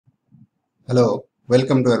Hello,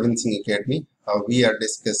 welcome to Arbind Singh Academy. We are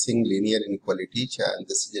discussing linear inequalities and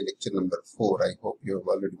this is lecture number 4. I hope you have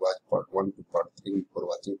already watched part 1 to part 3 before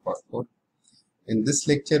watching part 4. In this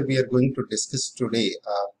lecture, we are going to discuss today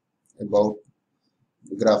about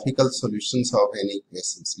graphical solutions of any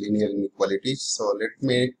equations, linear inequalities. So let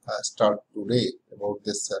me start today about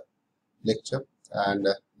this lecture and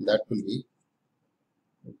that will be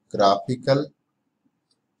graphical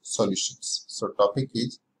solutions. So topic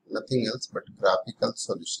is nothing else but graphical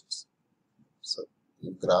solutions. So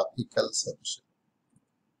graphical solutions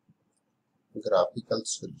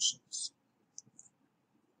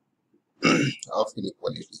of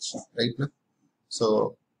inequalities, right now.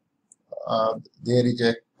 So there is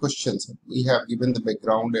a question. We have given the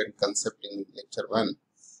background and concept in lecture 1.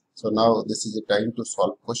 So now this is the time to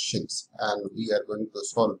solve questions and we are going to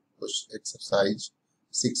solve exercise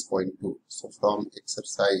 6.2. So from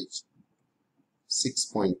exercise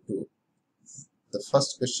 6.2, the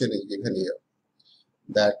first question is given here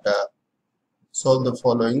that solve the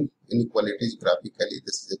following inequalities graphically.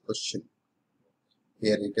 This is a question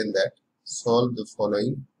here written that solve the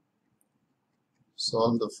following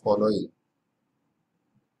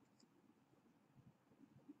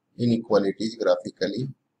inequalities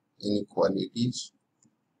graphically,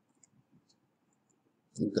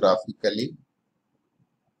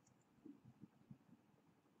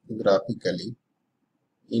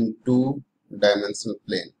 in two-dimensional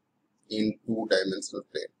plane,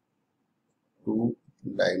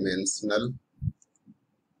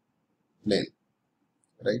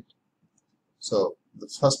 right? So the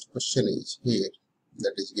first question is here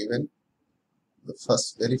that is given. The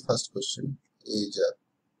very first question is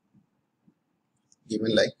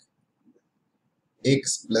given like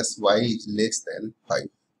x plus y is less than 5.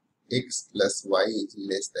 X plus y is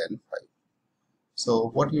less than 5.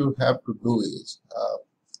 So what you have to do is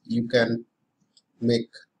you can make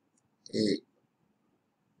a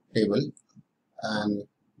table and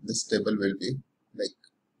this table will be like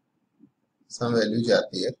some values are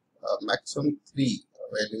there. Maximum 3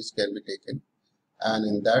 values can be taken and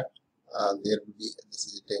in that there will be, this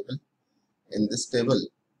is a table. In this table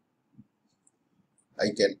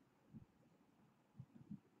I can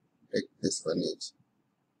take this one is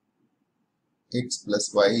x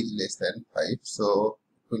plus y is less than 5. So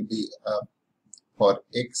it will be for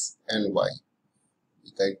x and y.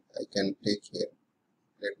 I can take here.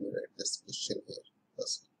 Let me write this question here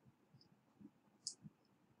first.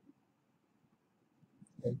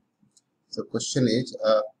 Okay. So question is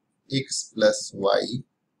x plus y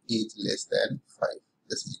is less than 5.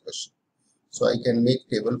 This is the question. So I can make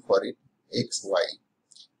table for it x, y.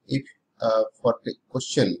 If for the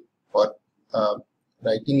question for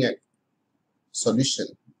writing a solution,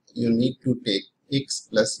 you need to take x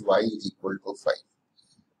plus y is equal to 5.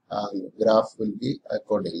 Graph will be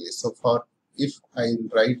accordingly. So for if I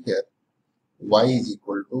write here y is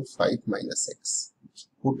equal to 5 minus x,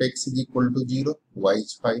 put x is equal to 0, y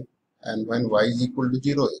is 5, and when y is equal to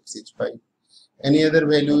 0, x is 5. Any other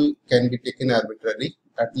value can be taken arbitrarily,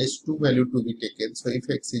 at least 2 value to be taken. So if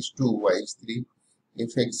x is 2, y is 3,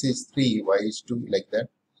 if x is 3, y is 2, like that.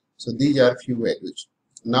 So these are few values.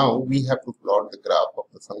 Now we have to plot the graph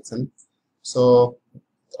of the function. So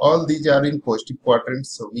all these are in positive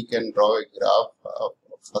quadrants, so we can draw a graph of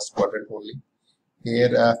first quadrant only.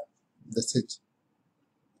 Here this is,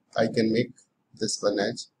 I can make this one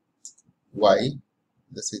as y,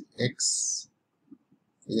 this is x,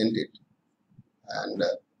 isn't it? And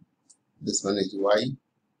this one is y.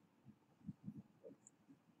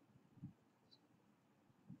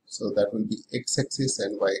 So that will be x-axis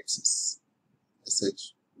and y-axis. This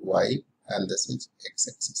is y and this is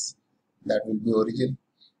x-axis. That will be origin.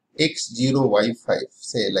 x0, y5,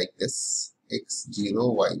 say like this, x0,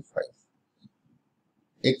 y5,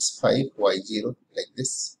 x5, y0, like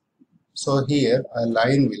this. So here a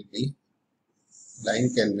line can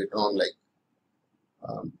be drawn like,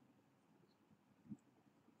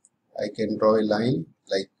 I can draw a line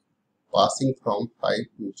like passing from 5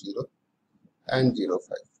 to 0 and 0,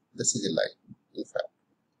 5. This is a line, in fact.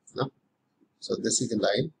 No? So this is a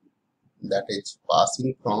line that is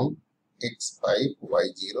passing from x5,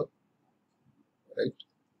 y0, right?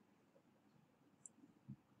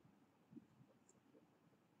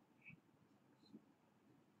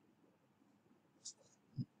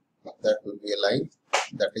 That will be a line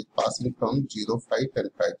that is passing from 0, 5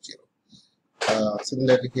 and 5, 0.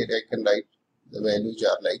 Similarly here I can write the values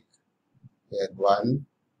are like here 1,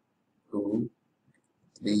 2,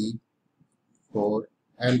 3, 4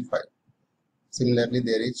 and 5. Similarly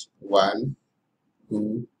there is 1,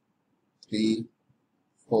 2, 3,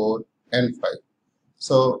 4 and 5.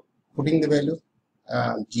 So putting the value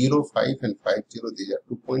 0, 5 and 5, 0, these are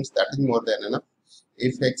 2 points, that is more than enough.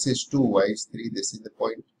 If x is 2, y is 3, this is the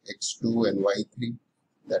point, x2 and y3,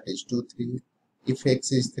 that is 2, 3. If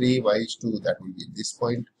x is 3, y is 2, that will be this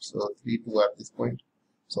point, so 3, 2 are this point.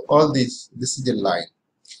 So all this is a line.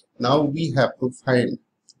 Now we have to find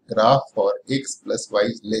graph for x plus y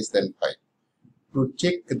is less than 5. To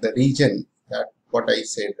check the region, that what I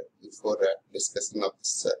said before discussing of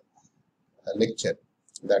this lecture,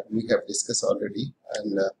 that we have discussed already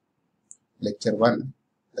in lecture 1,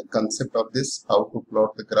 the concept of this, how to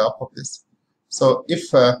plot the graph of this. So if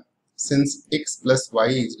since x plus y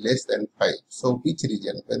is less than 5, so which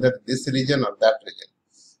region, whether this region or that region.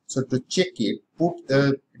 So to check it,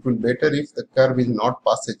 it will better if the curve is not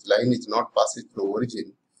passage, line is not passage through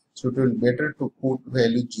origin. So it will better to put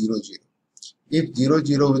value 0, 0. If 0,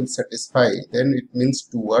 0 will satisfy, then it means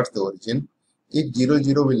towards the origin. If 0,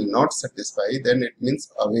 0 will not satisfy, then it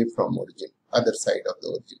means away from origin, other side of the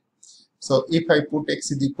origin. So if I put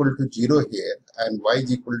x is equal to 0 here and y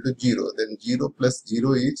is equal to 0, then 0 plus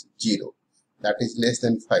 0 is 0. That is less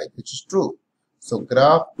than 5, which is true. So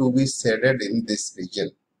graph to be shaded in this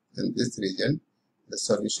region. In this region, the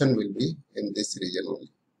solution will be in this region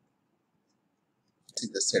only. This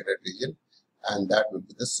is the shaded region, and that will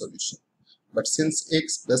be the solution. But since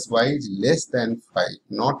x plus y is less than 5,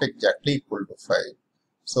 not exactly equal to 5,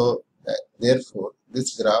 so therefore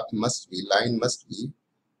this graph must be, line must be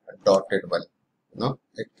a dotted one.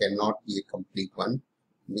 It cannot be a complete one,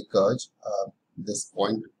 because this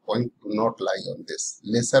point do not lie on this,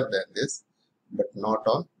 lesser than this, but not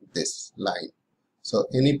on this line. So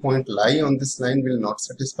any point lie on this line will not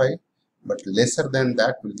satisfy, but lesser than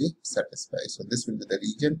that will be satisfied. So this will be the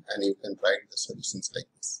region, and you can write the solutions like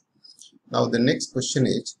this. Now the next question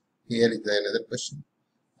is, here is another question,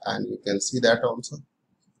 and you can see that also.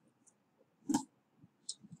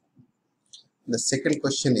 The second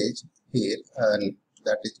question is here, and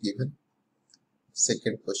that is given.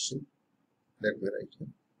 Second question, let me write here.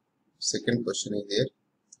 Second question is here,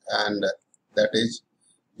 and that is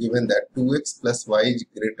given that 2x plus y is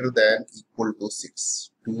greater than equal to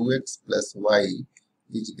 6. 2x plus y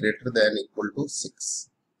is greater than equal to 6.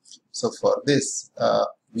 So for this,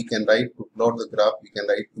 we can write, to plot the graph, we can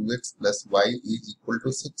write 2x plus y is equal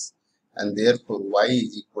to 6, and therefore y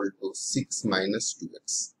is equal to 6 minus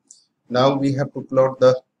 2x. Now we have to plot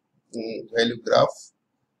the value graph.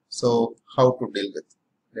 So how to deal with?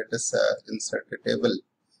 Let us insert a table,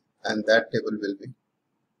 and that table will be.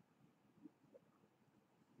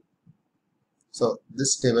 So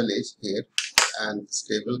this table is here, and this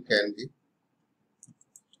table can be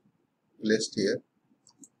placed here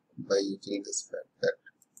by using this fact that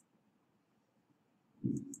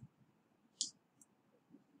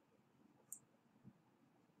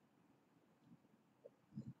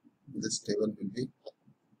this table will be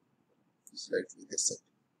slightly this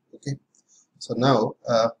way. Okay, so now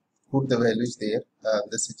put the values there.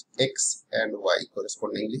 This is x and y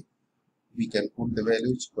correspondingly. We can put the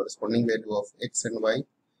values, corresponding value of x and y.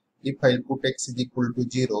 If I put x is equal to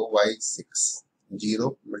 0, y is 6.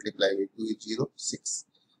 0 multiplied by 2 is 0, 6.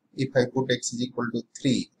 If I put x is equal to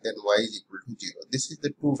 3, then y is equal to 0. This is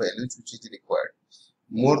the two values which is required.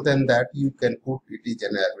 More than that, you can put, it is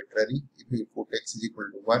an arbitrary. If you put x is equal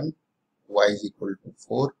to 1, y is equal to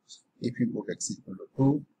 4. If you put x is equal to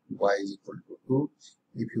 2, y is equal to 2.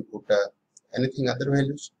 If you put anything other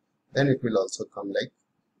values, then it will also come like,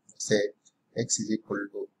 say, x is equal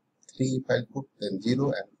to 3 if I put, then 0,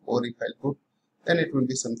 and 4 if I put, then it will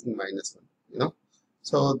be something minus 1,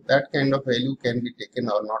 So that kind of value can be taken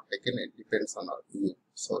or not taken, it depends on our view.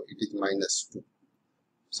 So it is minus 2.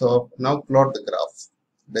 So now plot the graph.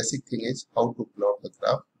 Basic thing is how to plot the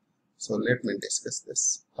graph. So let me discuss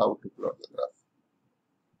this, how to plot the graph.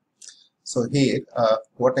 So here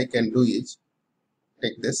what I can do is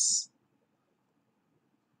take this,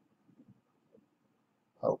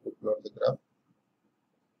 how to plot the graph,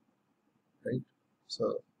 right?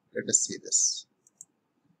 So let us see this.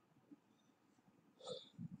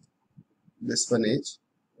 This one is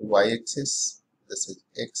y-axis, this is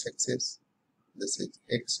x-axis, this is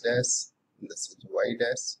x dash, this is y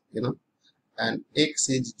dash, and x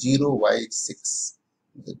is 0, y is 6.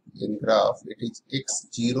 In graph, it is x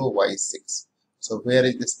 0, y 6. So where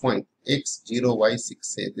is this point? X 0, y 6,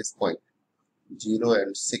 say this point, 0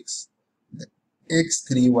 and 6. The x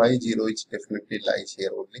 3, y 0 is definitely lies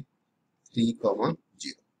here only, 3, 0,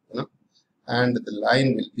 and the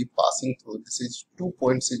line will be passing through. This is 2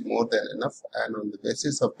 points is more than enough, and on the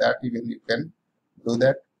basis of that even you can do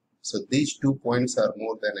that. So these 2 points are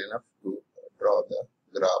more than enough to draw the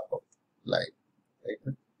graph of line,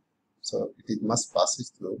 right? So it is must passes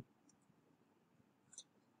through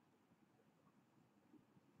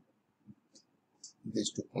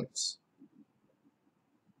these 2 points,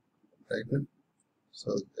 right now.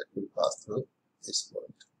 So that will pass through this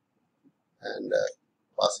point and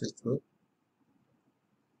passes through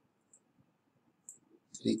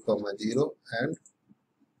 3, 0 and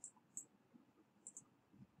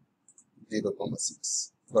 0,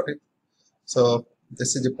 6. Got it? So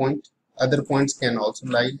this is a point. Other points can also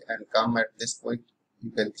lie and come at this point.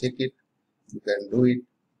 You can check it. You can do it.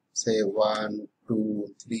 Say 1,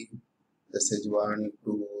 2, 3. This is 1,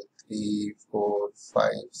 2, 3, 4,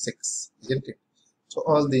 5, 6. Isn't it? So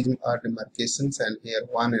all these are demarcations, and here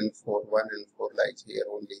 1 and 4 lies here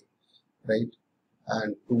only, right?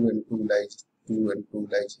 And 2 and 2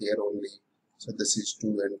 lies here only. So this is 2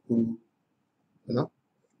 and 2, you know.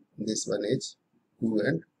 This one is 2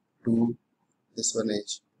 and 2. This one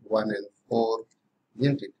is 1 and 4,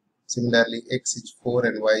 isn't it? Similarly, x is 4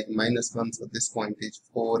 and y is -1. So this point is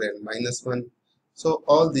 4 and -1. So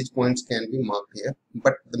all these points can be marked here.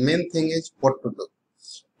 But the main thing is what to do.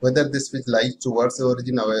 Whether this will lie towards the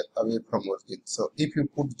origin or away from origin. So if you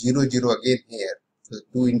put 0, 0 again here, so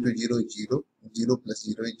 2 into 0 is 0, 0 plus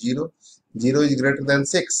 0 is 0, 0 is greater than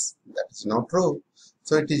 6. That is not true.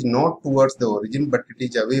 So it is not towards the origin, but it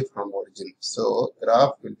is away from origin. So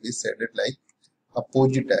graph will be shaded like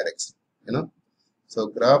opposite direction, you know. So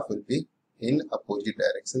graph will be in opposite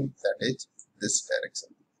direction, that is this direction.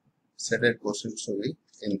 Shaded portion should be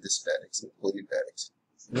in this direction, opposite direction,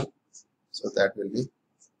 you know. So that will be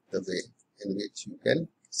the way in which you can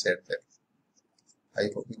set them. I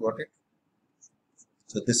hope you got it.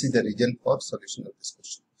 So this is the reason for solution of this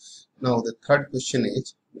question. Now the third question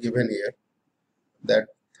is given here. That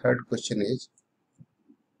third question is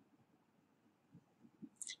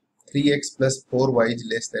 3x plus 4y is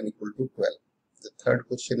less than equal to 12. The third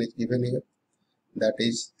question is given here. That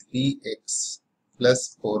is 3x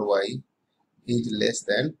plus 4y is less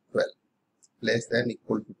than 12. Less than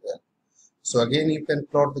equal to 12. So again you can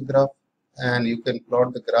plot the graph, and you can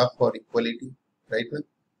plot the graph for equality, right now.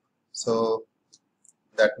 So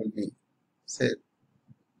that will be, say,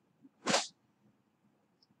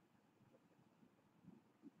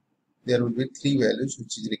 there will be 3 values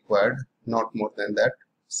which is required, not more than that.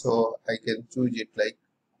 So I can choose it like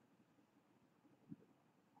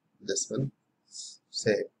this one.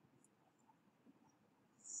 Say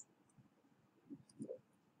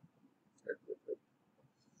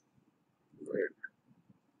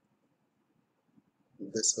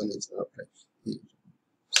this one is not like here.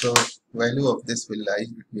 So value of this will lie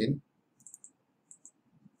between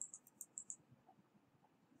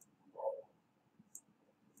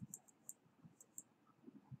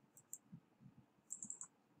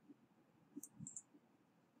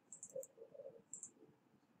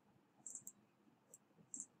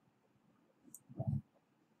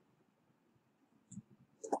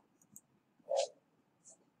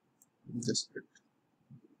just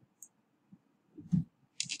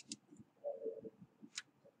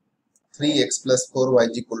 3x plus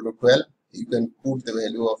 4y is equal to 12. You can put the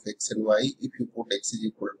value of x and y. If you put x is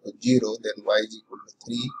equal to 0, then y is equal to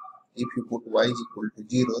 3. If you put y is equal to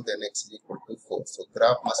 0, then x is equal to 4. So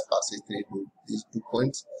graph must pass through these 2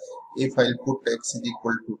 points. If I'll put x is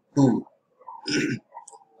equal to 2,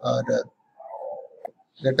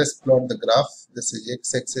 let us plot the graph. This is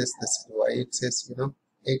x-axis, this is y-axis, you know.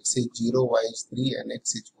 X is 0, y is 3, and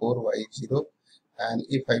x is 4, y is 0. And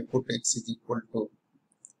if I put x is equal to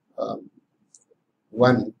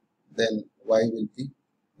 1, then y will be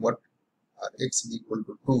what? X is equal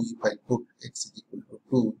to 2. If I put x is equal to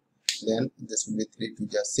 2, then this will be 3 to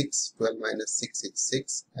just 6. 12 minus 6 is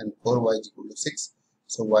 6, and 4y is equal to 6.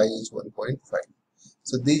 So y is 1.5.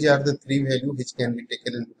 So these are the 3 values which can be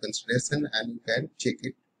taken into consideration, and you can check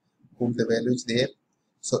it, put the values there.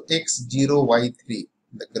 So x0, y3,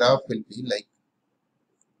 the graph will be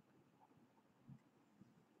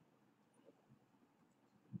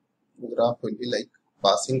like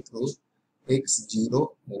passing through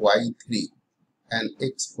x0, y3 and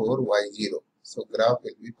x4, y0. So graph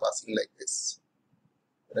will be passing like this,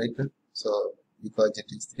 right? So because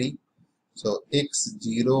it is 3, so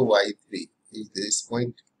x0, y3 is this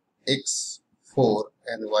point, x4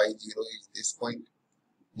 and y0 is this point,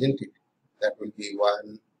 isn't it? That will be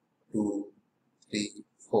 1, 2, 3,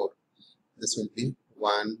 4. This will be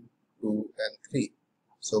 1, 2 and 3.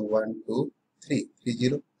 So 1, 2, 3, 3,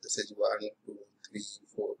 0. This is 1, 2, 3,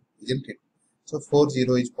 4, isn't it? So 4,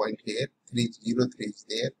 0 is point here, 3, 0, 3 is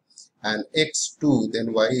there, and x2,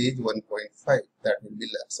 then y is 1.5. That will be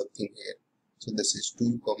something here. So this is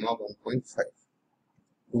 2, 1.5.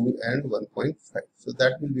 2 and 1.5. So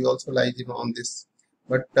that will be also lies on this,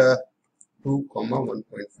 but 2,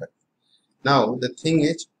 1.5. Now the thing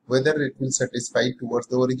is, whether it will satisfy towards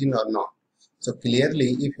the origin or not. So clearly,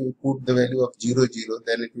 if you put the value of 0, 0,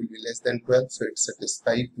 then it will be less than 12. So it's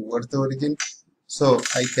satisfied towards the origin. So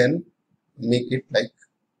I can make it like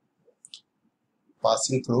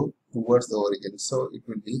passing through towards the origin. So it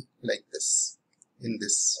will be like this, in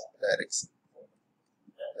this direction.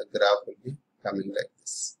 The graph will be coming like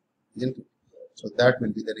this, isn't it? So that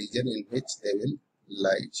will be the region in which they will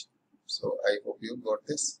lie. So I hope you got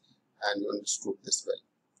this and you understood this well.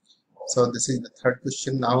 So this is the third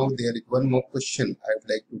question. Now there is one more question I would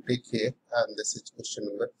like to take here, and this is question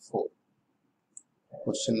number 4.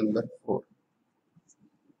 Question number 4.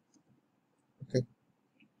 Okay.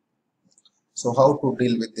 So how to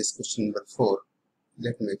deal with this question number 4?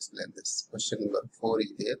 Let me explain this. Question number 4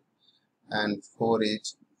 is there, and 4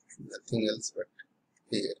 is nothing else but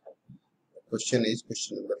here. The question is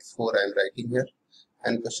question number 4 I am writing here.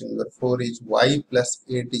 And question number 4 is y plus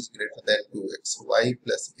 8 is greater than 2x. Y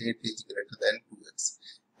plus 8 is greater than 2x.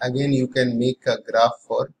 Again, you can make a graph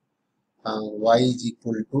for y is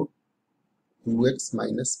equal to 2x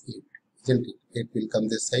minus 8. Isn't it? It will come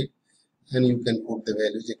this side and you can put the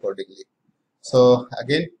values accordingly. So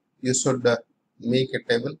again, you should make a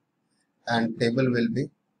table, and table will be,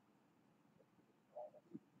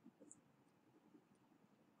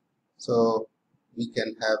 so we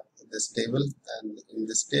can have this table, and in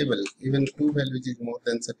this table even 2 values is more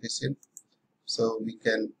than sufficient. So we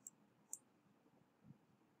can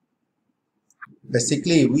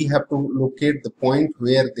basically, we have to locate the point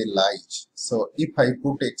where they lie. So if I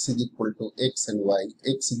put x is equal to x and y,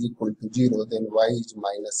 x is equal to 0, then y is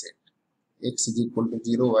minus 8. X is equal to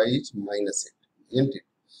 0, y is minus 8, isn't it?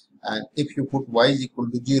 And if you put y is equal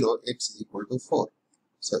to 0, x is equal to 4.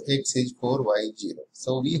 So x is 4, y is 0.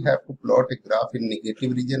 So we have to plot a graph in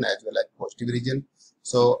negative region as well as positive region.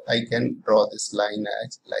 So I can draw this line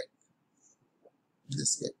as like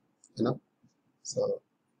this way, you know. So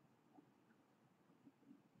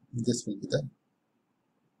this will be the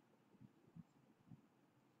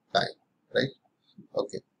line, right?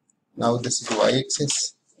 Okay. Now this is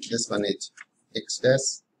y-axis. This one is x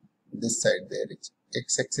dash. This side there is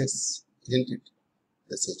x-axis, isn't it?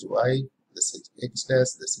 This is y. This is x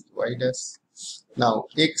dash, this is y dash. Now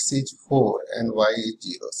x is 4 and y is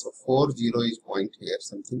 0. So 4, 0 is point here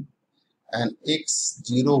something. And x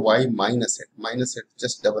 0, y minus 8. Minus 8,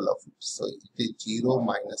 just double of it. So it is 0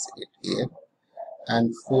 minus 8 here.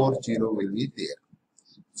 And 4, 0 will be there.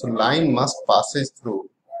 So line must passes through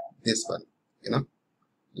this one. You know,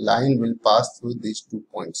 line will pass through these 2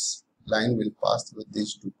 points. Line will pass through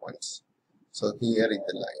these 2 points. So here is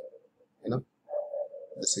the line. You know,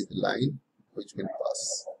 this is the line which will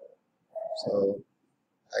pass. So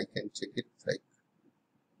I can check it like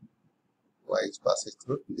y is passes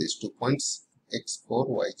through these 2 points, x4,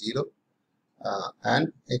 y0,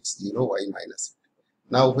 and x0, y minus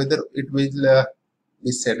 8. Now whether it will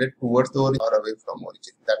be shaded towards the origin or away from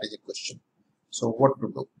origin, that is a question. So what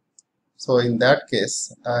to do? So in that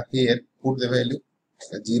case, here put the value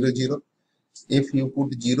 0, 0. If you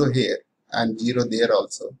put 0 here and 0 there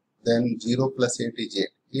also, then 0 plus 8 is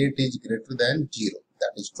 8. 8 is greater than 0.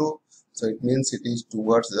 That is true. So it means it is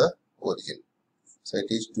towards the origin. So it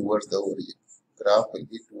is towards the origin. Graph will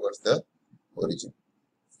be towards the origin,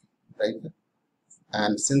 right?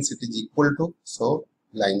 And since it is equal to, so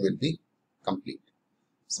line will be complete.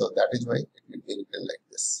 So that is why it will be written like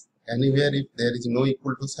this. Anywhere if there is no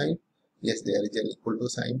equal to sign, yes, there is an equal to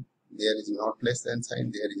sign. There is not less than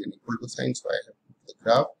sign. There is an equal to sign. So I have put the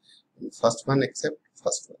graph in first one except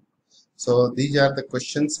first one. So these are the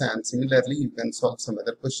questions, and similarly you can solve some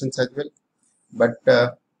other questions as well. But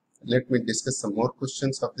let me discuss some more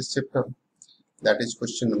questions of this chapter. That is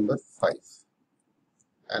question number 5.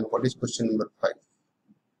 And what is question number 5?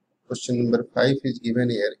 Question number 5 is given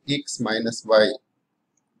here, x minus y.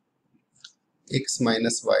 X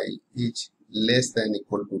minus y is less than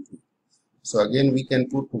equal to 2. So again we can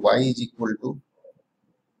put y is equal to,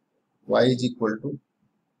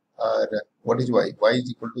 or what is y? Y is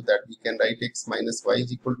equal to that. We can write x minus y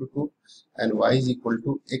is equal to 2 and y is equal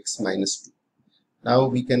to x minus 2. Now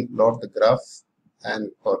we can plot the graph,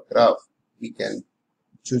 and for graph we can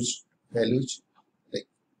choose values like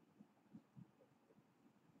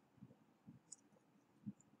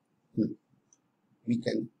we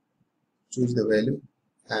can choose the value,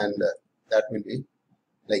 and that will be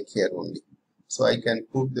like here only. So I can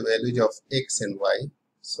put the values of x and y.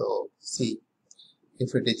 So see,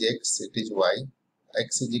 if it is x, it is y.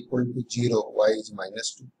 X is equal to 0, y is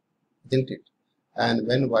minus 2, isn't it? And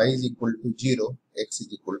when y is equal to 0, x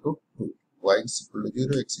is equal to 2. Y is equal to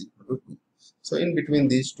 0, x is equal to 2. So in between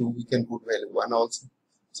these two, we can put value 1 also.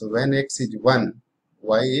 So when x is 1,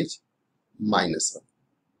 y is minus 1.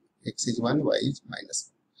 X is 1, y is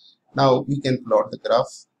minus 1. Now we can plot the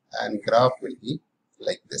graph, and graph will be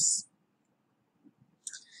like this.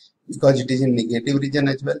 Because it is in negative region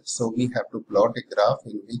as well, so we have to plot a graph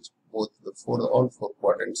in which all four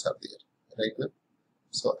quadrants are there right now.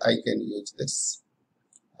 So I can use this,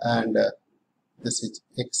 and this is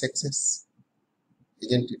x-axis,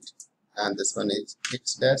 isn't it? And this one is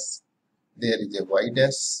x dash, there is a y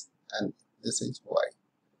dash, and this is y.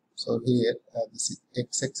 So here this is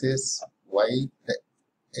x-axis, y,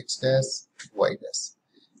 x dash, y dash.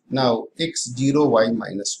 Now x0, y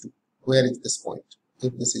minus 2, where is this point?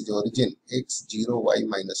 If this is origin, x0, y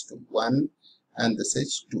minus 2, 1, and this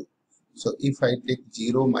is 2. So if I take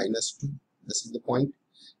 0 minus 2, this is the point,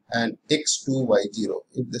 and x2, y0,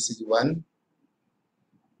 if this is 1,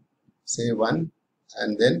 say 1,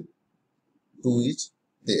 and then 2 is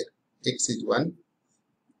there, x is 1,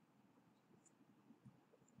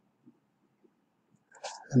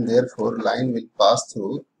 and therefore line will pass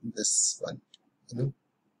through this one,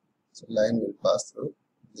 so line will pass through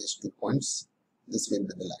these 2 points. This will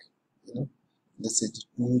be the line, this is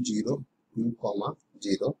 2, 0, 2, comma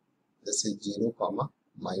 0, this is 0, comma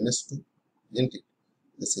minus 2, isn't it?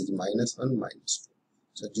 This is minus 1, minus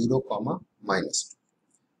 2, so 0, comma minus 2.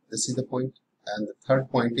 This is the point, and the third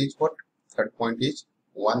point is what? Third point is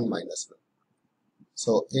 1 minus 1.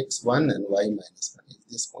 So x1 and y minus 1 is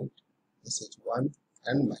this point. This is 1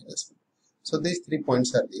 and minus 1. So these 3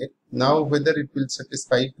 points are there. Now whether it will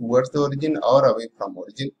satisfy towards the origin or away from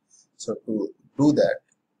origin. So to do that,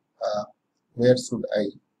 where should I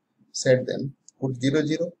set them? Put 0,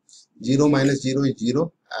 0. 0 minus 0 is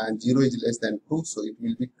 0, and 0 is less than 2, so it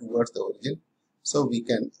will be towards the origin. So we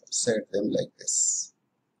can set them like this,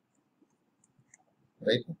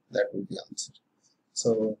 right? That will be answer.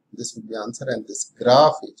 So this will be answer, and this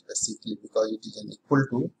graph is basically, because it is an equal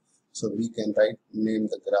to, so we can name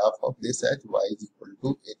the graph of this as y is equal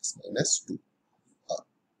to x minus 2.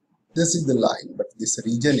 This is the line, but this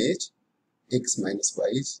region is x minus y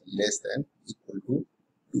is less than equal to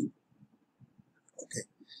 2. Okay.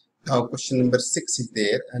 Now question number 6 is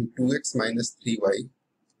there, and 2x minus 3y.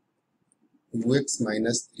 2x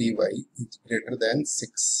minus 3y is greater than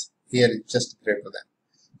 6. Here it's just greater than.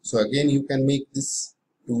 So again you can make this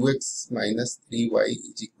 2x minus 3y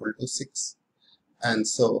is equal to 6. And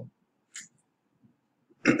so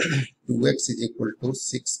 2x is equal to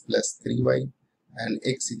 6 plus 3y, and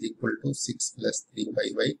x is equal to 6 plus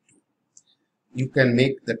 3y by 2. You can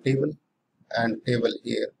make the table, and table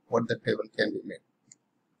here, what the table can be made.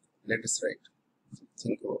 Let us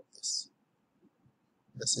think about this.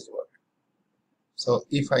 This is what. So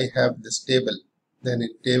if I have this table, then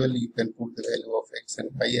in table you can put the value of x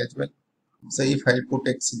and y as well. So if I put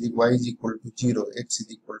y is equal to 0, x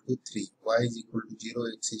is equal to 3, y is equal to 0,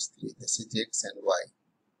 x is 3. This is x and y.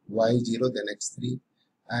 Y is 0, then x 3.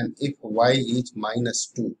 And if y is minus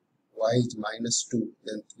 2, y is minus 2,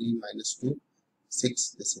 then 3 minus 2,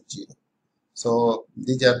 6, this is 0. So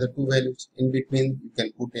these are the two values. In between you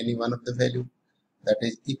can put any one of the value. That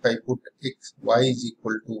is, if I put y is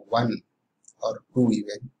equal to 1 or 2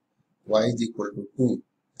 even, y is equal to 2,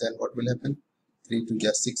 then what will happen? 3 to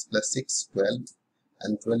just 6 plus 6, 12,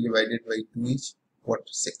 and 12 divided by 2 is what?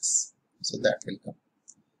 6. So that will come.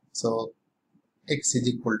 So x is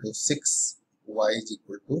equal to 6, y is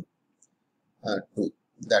equal to 2.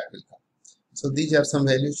 That will come. So these are some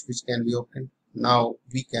values which can be obtained. Now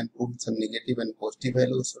we can put some negative and positive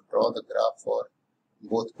values. So draw the graph for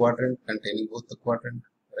both quadrant, containing both the quadrant,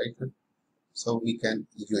 right? So we can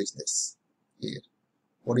use this here.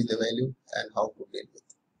 What is the value and how to deal with.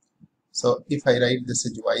 So if I write this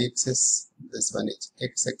is y-axis, this one is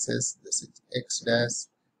x-axis, this is x dash,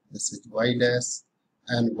 this is y dash,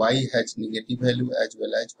 and y has negative value as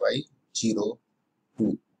well as y0,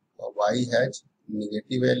 2. Y has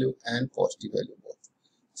negative value and positive value both.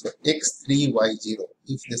 So x3, y0,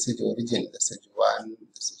 if this is origin, this is 1,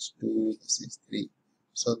 this is 2, this is 3.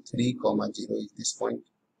 So 3, 0 is this point,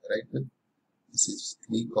 right now. This is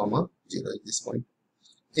 3, 0 is this point.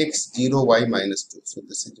 x0, y minus 2. So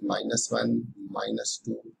this is minus 1, minus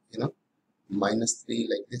 2, minus 3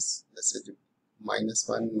 like this. This is minus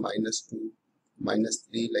 1, minus 2, minus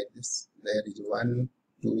 3 like this. There is 1,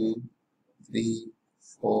 2, 3,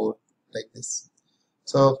 4 like this.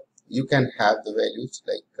 So you can have the values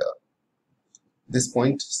like this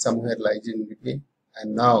point somewhere lies in between,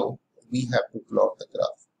 and now we have to plot the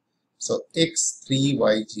graph. So x3,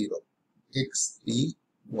 y0, x3,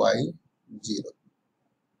 y0.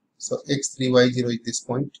 So x3, y0 is this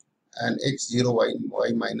point, and x0,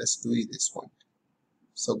 y minus 2 is this point.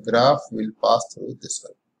 So graph will pass through this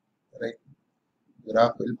one, right?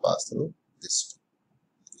 graph will pass through this two,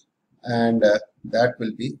 and that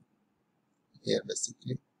will be here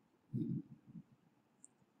basically.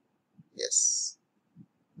 Yes,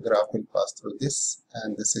 graph will pass through this,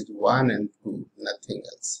 and this is 1 and 2, nothing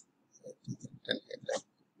else.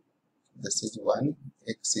 This is 1,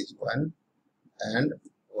 x is 1, and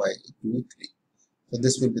y 2, 3. So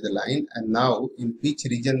this will be the line, and now in which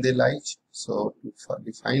region they lie. So to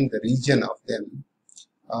define the region of them,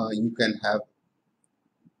 you can have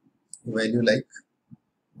value like,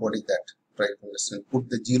 what is that? Try to understand. Put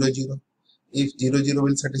the 0, 0. If 0, 0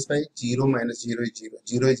 will satisfy, 0 minus 0 is 0.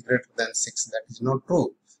 0 is greater than 6. That is not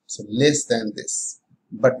true. So less than this.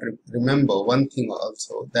 But remember one thing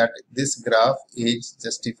also, that this graph is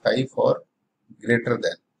justified for greater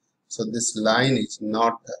than. So this line is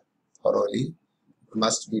not thoroughly, it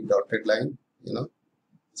must be dotted line,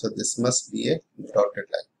 So this must be a dotted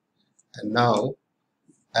line. And now,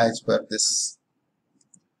 as per this,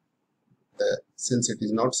 since it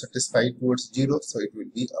is not satisfied towards 0, so it will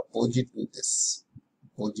be opposite to this.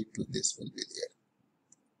 Opposite to this will be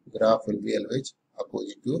there. Graph will be always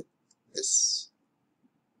opposite to this.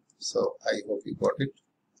 So I hope you got it,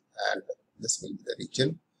 and this will be the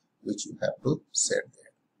region which you have to set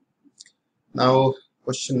there. Now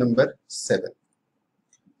question number 7.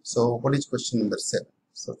 So what is question number 7?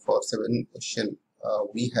 So for 7 question,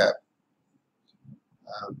 we have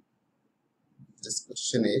this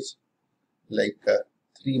question is like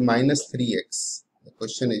 3 minus 3x. The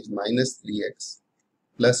question is minus 3x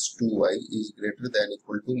plus 2y is greater than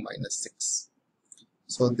equal to minus 6.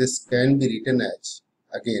 So this can be written as,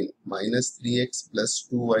 again, minus 3x plus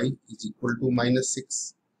 2y is equal to minus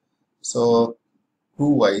 6. So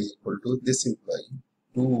 2y is equal to, this implies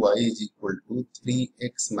 2y is equal to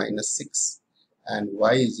 3x minus 6, and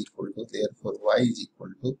y is equal to, therefore y is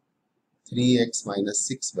equal to 3x minus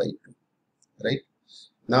 6 by 2, right?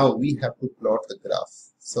 Now we have to plot the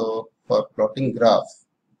graph. So for plotting graph,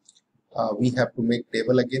 we have to make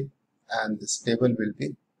table again, and this table will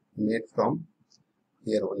be made from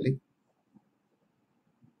here only.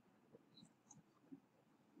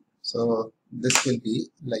 So this will be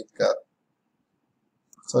like,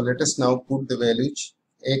 so let us now put the values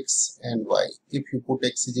x and y. If you put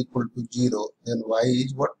x is equal to 0, then y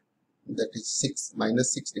is what? That is 6,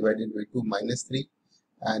 minus 6 divided by 2, minus 3.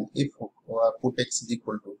 And if put x is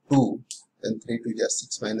equal to 2, then 3 to just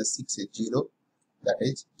 6 minus 6 is 0, that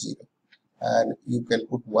is 0. And you can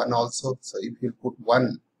put 1 also. So if you put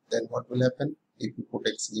 1, then what will happen? If you put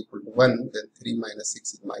x is equal to 1, then 3 minus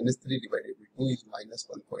 6 is minus 3 divided by 2 is minus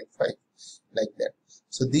 1.5, like that.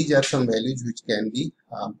 So these are some values which can be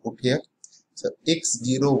put here. So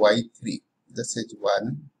x0, y3, this is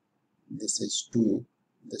 1, this is 2,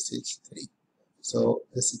 this is 3. So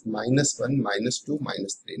this is minus 1, minus 2,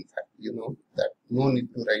 minus 3. In fact, you know that no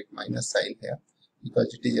need to write minus sign here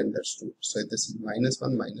because it is understood. So this is minus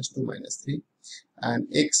 1, minus 2, minus 3, and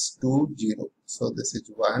x2, 0. So this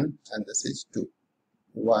is 1 and this is 2.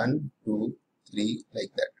 1, 2, 3,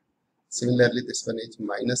 like that. Similarly, this one is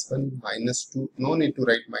minus 1, minus 2. No need to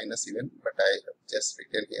write minus even, but I have just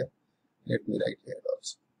written here. Let me write here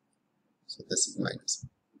also. So this is minus 1.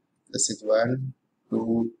 This is 1,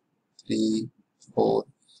 2, 3, 4.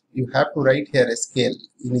 You have to write here a scale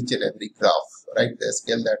in each and every graph. Write the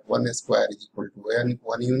scale that 1 square is equal to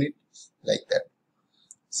 1 unit, like that.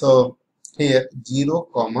 So here 0,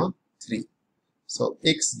 3. So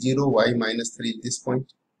x0, y minus 3 this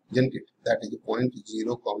point, isn't it? That is the point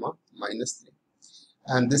 0, minus 3.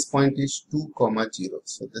 And this point is 2, 0.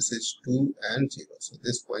 So this is 2 and 0. So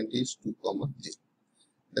this point is 2, 0.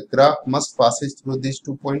 The graph must passes through these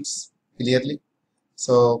 2 points clearly.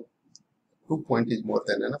 So 2 point is more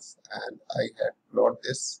than enough, and I had plot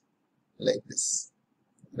this like this,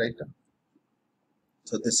 right?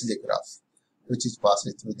 So this is a graph which is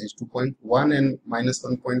passing through these 2 points, 1 and minus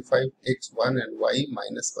 1.5, x1 and y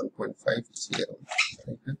minus 1.5 is here,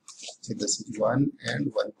 right? So this is 1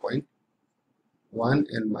 and 1.1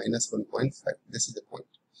 and minus 1.5. This is the point.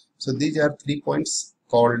 So these are 3 points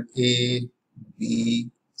called A, B,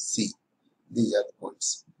 C. These are the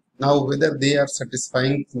points. Now whether they are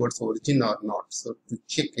satisfying towards origin or not. So to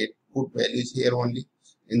check it, put values here only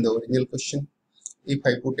in the original question. If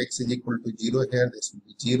I put x is equal to 0 here, this will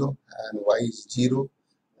be 0, and y is 0.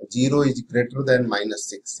 0 is greater than minus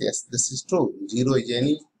 6. Yes, this is true. 0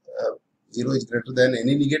 is greater than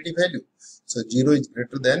any negative value. So 0 is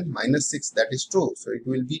greater than minus 6. That is true. So it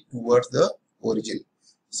will be towards the origin.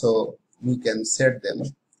 So we can set them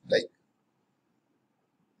like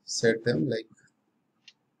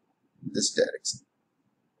this direction.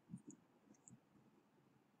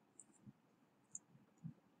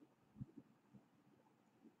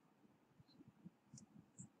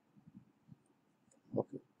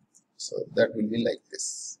 So that will be like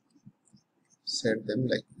this. Set them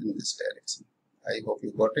like in this direction. I hope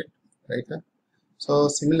you got it right now. So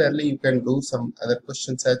similarly you can do some other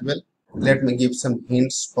questions as well. Let me give some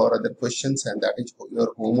hints for other questions, and that is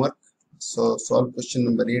your homework. So solve question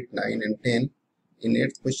number 8, 9 and 10. In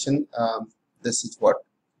 8th question, this is what,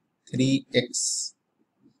 3x,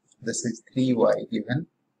 this is 3y given,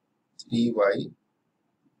 3y,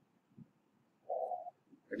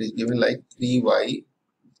 it is given like 3y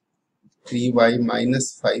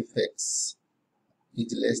minus 5x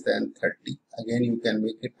is less than 30. Again you can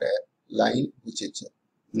make it a line which is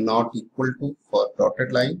not equal to for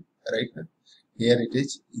dotted line, right? Here it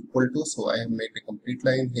is equal to, so I have made a complete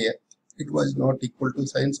line. Here it was not equal to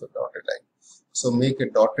sign, so dotted line. So make a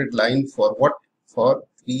dotted line for what? For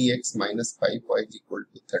 3x minus 5y is equal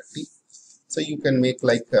to 30. So you can make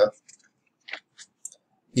like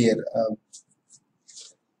here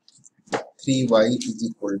 3y is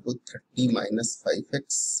equal to 30 minus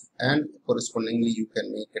 5x, and correspondingly you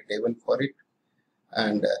can make a table for it.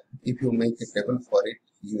 And if you make a table for it,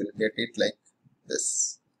 you will get it like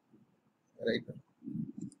this, right?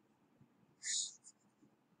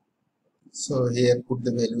 So here put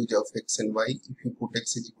the values of x and y. If you put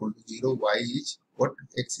x is equal to 0, y is what?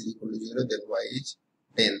 X is equal to 0, then y is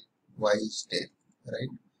 10, y is 10, right?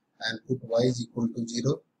 And put y is equal to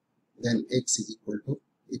 0, then x is equal to,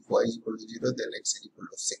 if y is equal to 0, then x is equal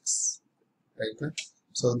to 6, right?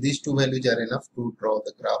 So these two values are enough to draw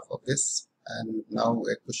the graph of this. And now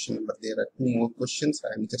a question number, there are 2 more questions.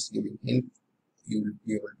 I am just giving hint, you will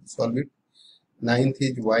be able to solve it. 9th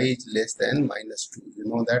is y is less than minus 2. You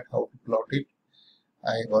know that how to plot it.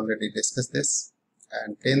 I have already discussed this.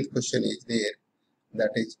 And 10th question is there, that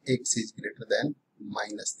is x is greater than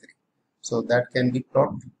minus 3. So that can be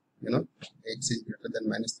plotted, you know, x is greater than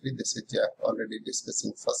minus 3. This is already discussed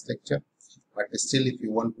in first lecture, but still if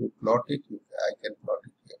you want to plot it, I can plot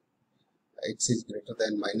it here. X is greater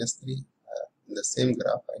than minus 3. In the same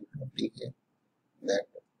graph I am plotting here, that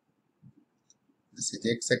this is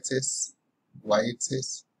x-axis,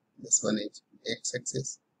 y-axis, this one is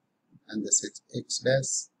x-axis, and this is x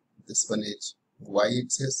dash, this one is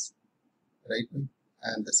y-axis, right?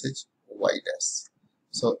 And this is y dash.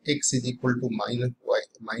 So x is equal to minus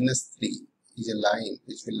 3 is a line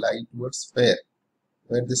which will lie towards where?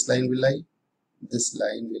 Where this line will lie? This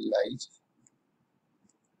line will lie,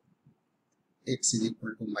 x is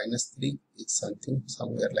equal to minus 3 is something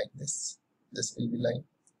somewhere like this. This will be line,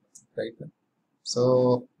 right?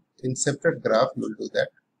 So in separate graph you will do that.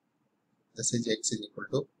 This is x is equal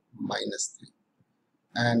to minus 3,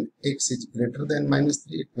 and x is greater than minus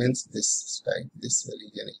 3, it means this type, this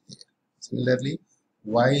region is there. Similarly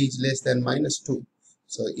y is less than minus 2.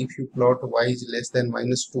 So if you plot y is less than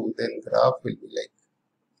minus 2, then graph will be like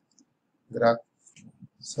graph.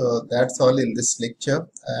 So that's all in this lecture,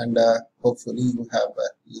 and hopefully you have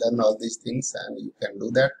learned all these things and you can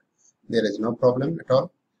do that. There is no problem at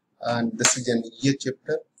all. And this is an easier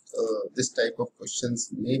chapter. This type of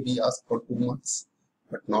questions may be asked for 2 marks,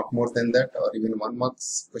 but not more than that, or even 1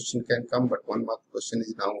 marks question can come, but 1 mark question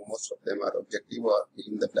is now most of them are objective or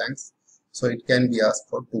fill in the blanks, so it can be asked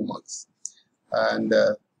for 2 marks. And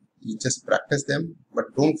you just practice them,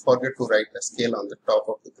 but don't forget to write a scale on the top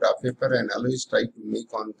of the graph paper, and always try to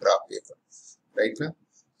make on graph paper, right now.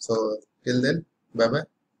 So till then, bye bye.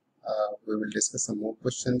 We will discuss some more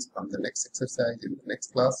questions from the next exercise in the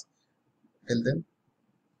next class. Till then,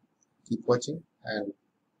 keep watching and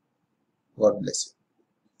God bless you.